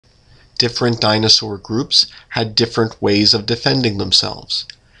Different dinosaur groups had different ways of defending themselves.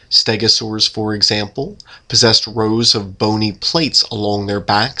 Stegosaurs, for example, possessed rows of bony plates along their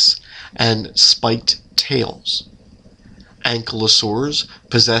backs and spiked tails. Ankylosaurs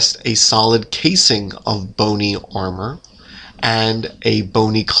possessed a solid casing of bony armor and a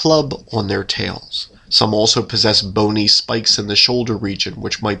bony club on their tails. Some also possess bony spikes in the shoulder region,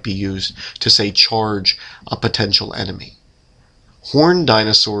 which might be used to, say, charge a potential enemy. Horned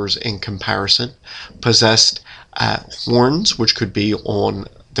dinosaurs, in comparison, possessed horns, which could be on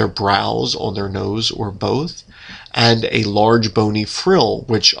their brows, on their nose, or both, and a large bony frill,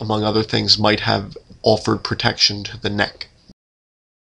 which, among other things, might have offered protection to the neck.